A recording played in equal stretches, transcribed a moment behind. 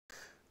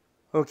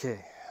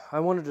Okay, I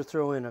wanted to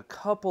throw in a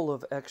couple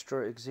of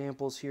extra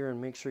examples here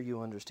and make sure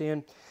you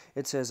understand.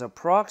 It says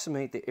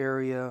approximate the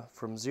area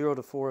from 0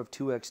 to 4 of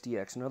 2x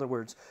dx. In other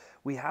words,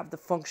 we have the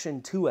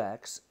function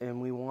 2x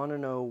and we want to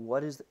know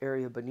what is the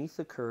area beneath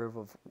the curve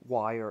of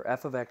y, or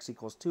f of x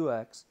equals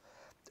 2x,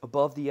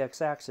 above the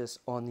x-axis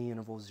on the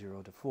interval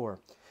 0 to 4.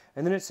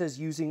 And then it says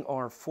using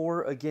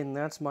R4. Again,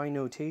 that's my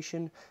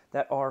notation.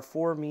 That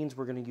R4 means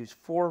we're going to use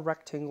 4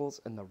 rectangles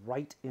and the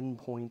right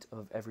endpoint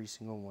of every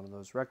single one of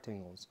those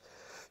rectangles.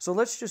 So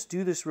let's just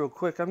do this real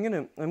quick. I'm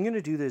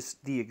gonna do this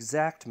the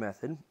exact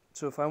method.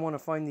 So if I want to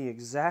find the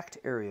exact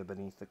area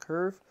beneath the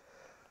curve,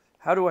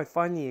 how do I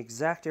find the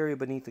exact area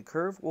beneath the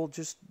curve? Well,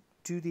 just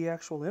do the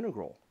actual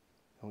integral.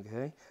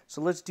 Okay,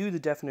 so let's do the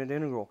definite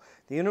integral.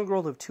 The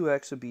integral of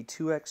 2x would be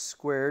 2x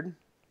squared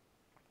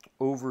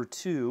over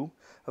 2.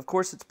 Of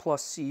course, it's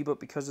plus c, but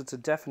because it's a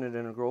definite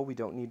integral, we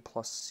don't need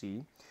plus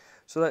c.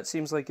 So that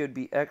seems like it would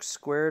be x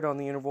squared on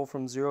the interval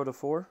from 0 to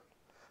 4.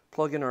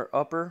 Plug in our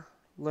upper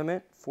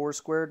limit, 4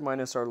 squared,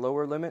 minus our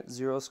lower limit,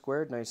 0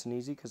 squared. Nice and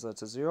easy because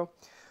that's a 0.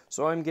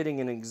 So I'm getting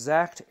an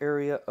exact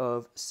area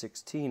of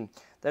 16.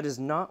 That is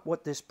not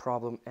what this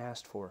problem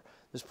asked for.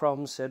 This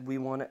problem said we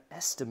want to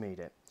estimate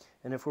it.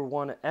 And if we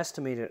want to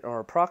estimate it or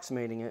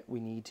approximating it, we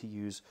need to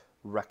use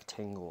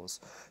rectangles.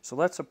 So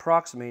let's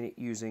approximate it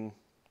using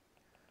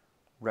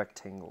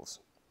rectangles.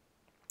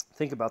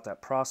 Think about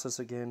that process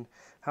again.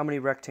 How many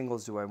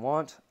rectangles do I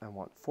want? I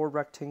want 4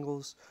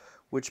 rectangles.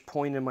 Which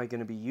point am I going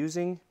to be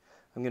using?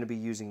 I'm going to be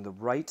using the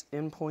right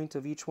endpoint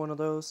of each one of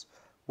those.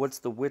 What's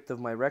the width of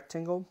my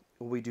rectangle?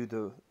 Well, we do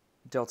the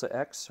delta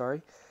x,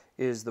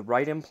 is the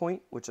right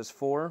endpoint, which is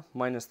 4,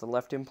 minus the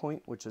left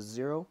endpoint, which is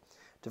 0,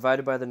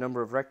 divided by the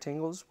number of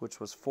rectangles, which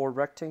was 4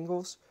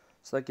 rectangles.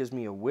 So that gives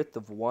me a width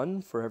of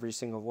 1 for every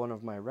single one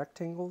of my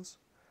rectangles.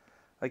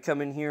 I come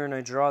in here and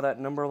I draw that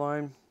number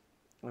line.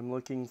 I'm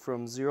looking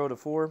from 0 to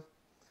 4.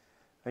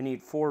 I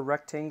need 4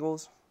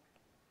 rectangles.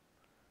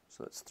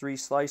 So that's 3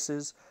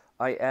 slices.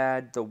 I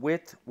add the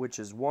width, which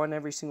is 1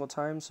 every single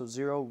time. So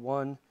 0,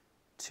 1,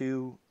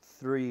 2,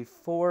 3,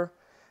 4.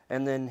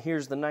 And then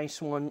here's the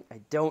nice one.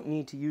 I don't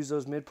need to use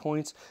those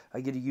midpoints.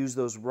 I get to use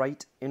those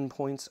right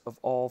endpoints of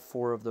all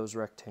 4 of those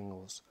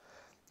rectangles.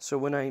 So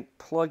when I'm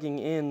plugging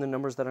in, the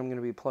numbers that I'm going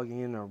to be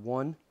plugging in are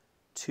 1,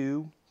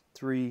 2,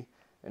 3,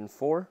 and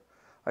 4.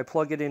 I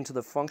plug it into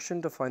the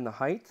function to find the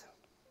height.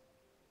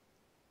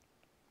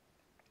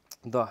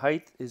 The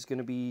height is going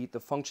to be,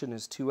 the function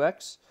is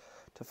 2x.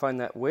 To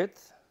find that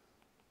width,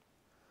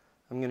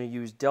 I'm going to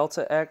use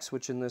delta x,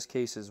 which in this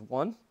case is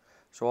 1.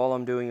 So all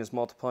I'm doing is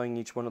multiplying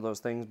each one of those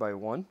things by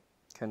 1.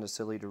 Kind of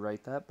silly to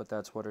write that, but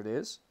that's what it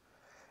is.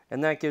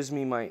 And that gives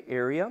me my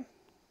area.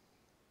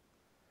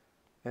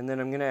 And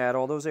then I'm going to add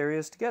all those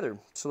areas together.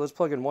 So let's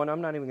plug in 1.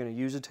 I'm not even going to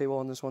use a table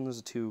on this one. This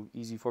is too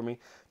easy for me.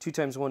 2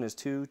 times 1 is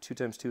 2. 2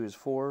 times 2 is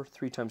 4.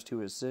 3 times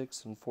 2 is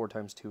 6. And 4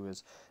 times 2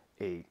 is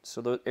 8.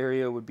 So the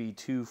area would be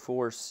 2,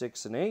 4,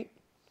 6, and 8.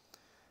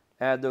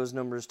 Add those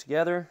numbers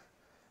together.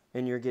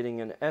 And you're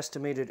getting an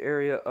estimated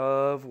area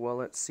of, well,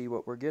 let's see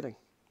what we're getting.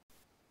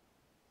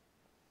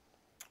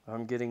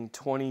 I'm getting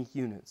 20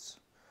 units.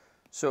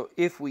 So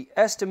if we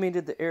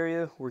estimated the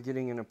area, we're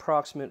getting an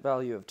approximate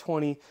value of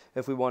 20.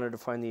 If we wanted to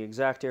find the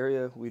exact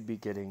area, we'd be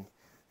getting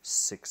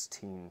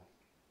 16.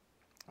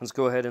 Let's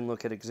go ahead and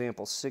look at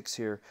example 6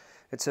 here.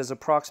 It says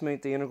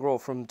approximate the integral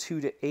from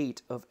 2 to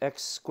 8 of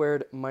x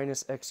squared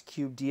minus x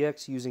cubed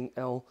dx using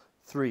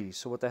L3.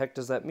 So what the heck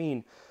does that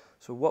mean?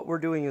 So what we're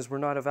doing is we're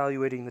not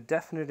evaluating the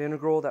definite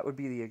integral, that would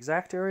be the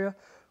exact area.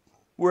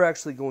 We're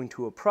actually going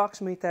to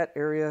approximate that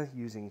area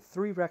using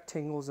 3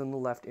 rectangles and the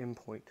left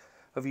endpoint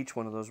of each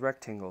one of those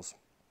rectangles.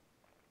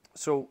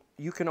 So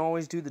you can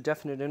always do the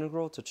definite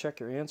integral to check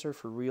your answer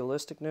for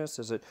realisticness.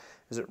 Is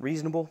it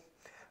reasonable?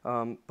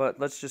 But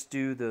let's just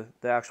do the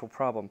actual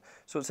problem.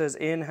 So it says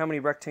in how many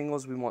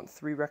rectangles? We want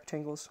 3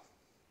 rectangles.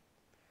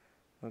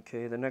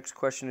 Okay, the next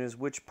question is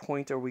which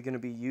point are we going to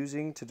be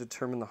using to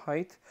determine the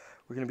height?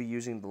 We're going to be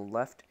using the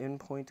left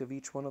endpoint of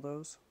each one of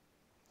those.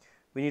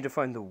 We need to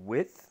find the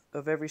width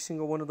of every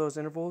single one of those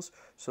intervals.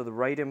 So the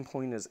right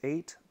endpoint is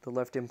 8, the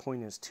left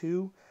endpoint is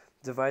 2.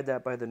 Divide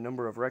that by the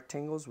number of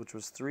rectangles, which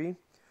was 3.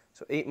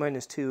 So 8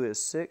 minus 2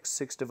 is 6.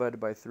 6 divided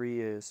by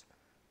 3 is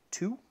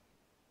 2.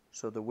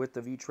 So the width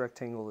of each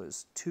rectangle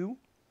is 2.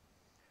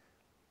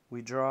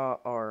 We draw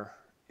our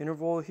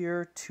interval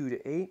here, 2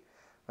 to 8.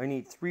 I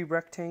need 3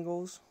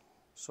 rectangles,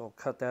 so I'll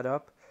cut that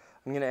up.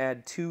 I'm going to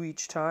add 2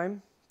 each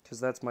time,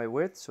 because that's my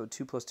width. So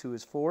 2 plus 2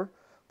 is 4.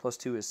 Plus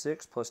 2 is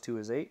 6, plus 2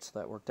 is 8, so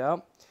that worked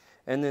out.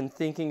 And then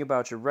thinking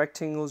about your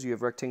rectangles, you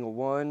have rectangle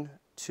 1,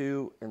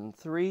 2, and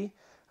 3.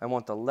 I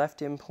want the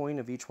left endpoint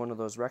of each one of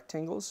those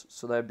rectangles.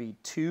 So that would be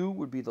 2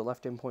 would be the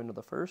left endpoint of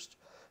the first,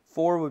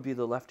 4 would be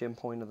the left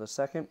endpoint of the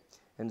second,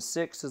 and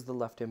 6 is the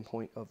left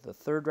endpoint of the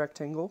third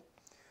rectangle.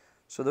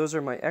 So those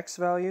are my x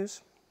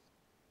values.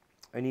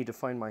 I need to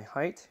find my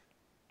height,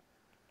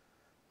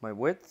 my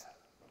width.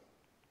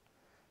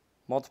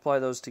 Multiply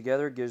those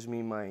together gives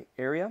me my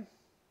area.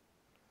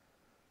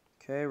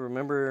 Okay,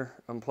 remember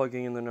I'm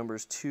plugging in the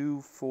numbers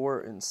 2,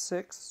 4, and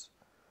 6.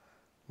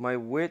 my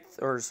width,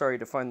 or sorry,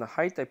 to find the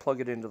height, I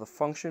plug it into the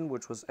function,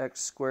 which was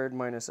x squared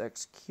minus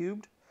x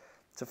cubed.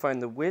 To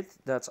find the width,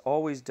 that's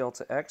always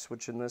delta x,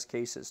 which in this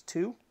case is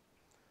 2.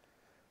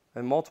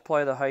 I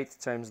multiply the height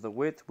times the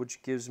width,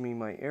 which gives me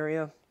my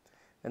area.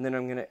 And then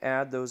I'm going to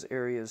add those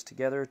areas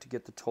together to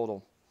get the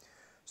total.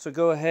 So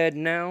go ahead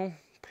now,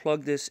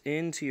 plug this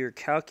into your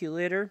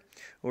calculator,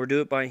 or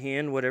do it by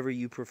hand, whatever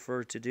you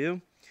prefer to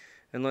do.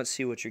 And let's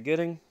see what you're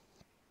getting.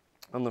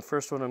 On the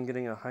first one, I'm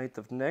getting a height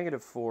of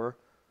 -4.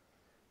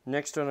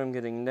 Next one, I'm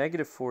getting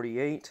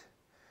 -48.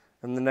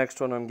 And the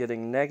next one, I'm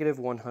getting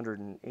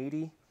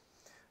 -180.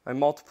 I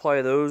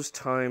multiply those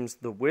times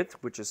the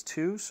width, which is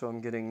 2. So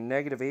I'm getting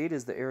 -8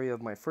 is the area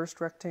of my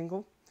first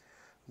rectangle.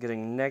 I'm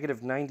getting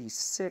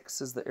 -96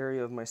 is the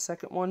area of my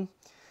second one.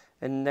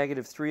 And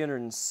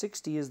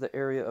 -360 is the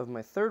area of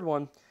my third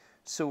one.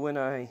 So when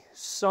I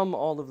sum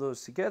all of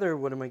those together,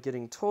 what am I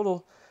getting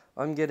total?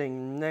 I'm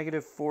getting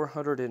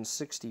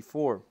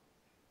 -464.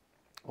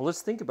 Well,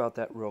 let's think about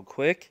that real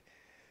quick.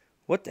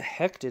 What the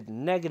heck did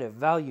negative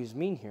values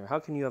mean here? How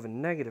can you have a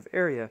negative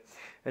area?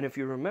 And if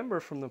you remember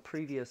from the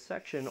previous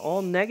section,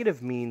 all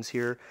negative means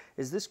here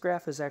is this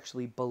graph is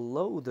actually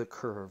below the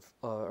curve,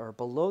 or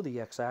below the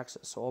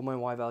x-axis. So all my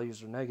y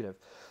values are negative.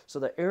 So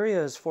the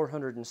area is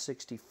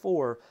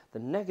 464. The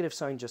negative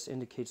sign just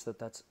indicates that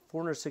that's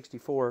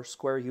 464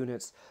 square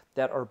units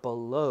that are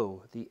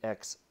below the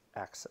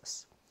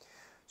x-axis.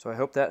 So I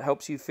hope that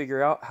helps you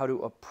figure out how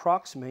to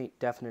approximate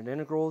definite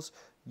integrals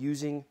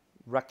using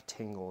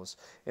rectangles.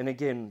 And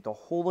again, the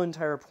whole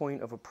entire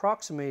point of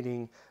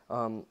approximating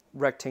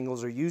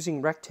rectangles or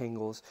using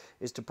rectangles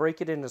is to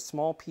break it into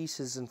small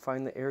pieces and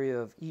find the area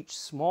of each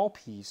small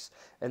piece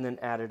and then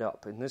add it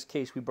up. In this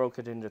case, we broke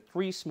it into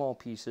 3 small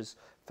pieces,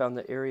 found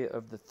the area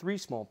of the 3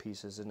 small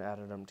pieces and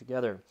added them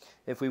together.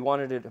 If we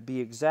wanted it to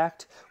be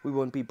exact, we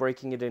wouldn't be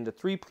breaking it into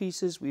 3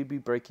 pieces, we'd be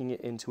breaking it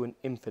into an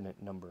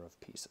infinite number of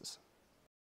pieces.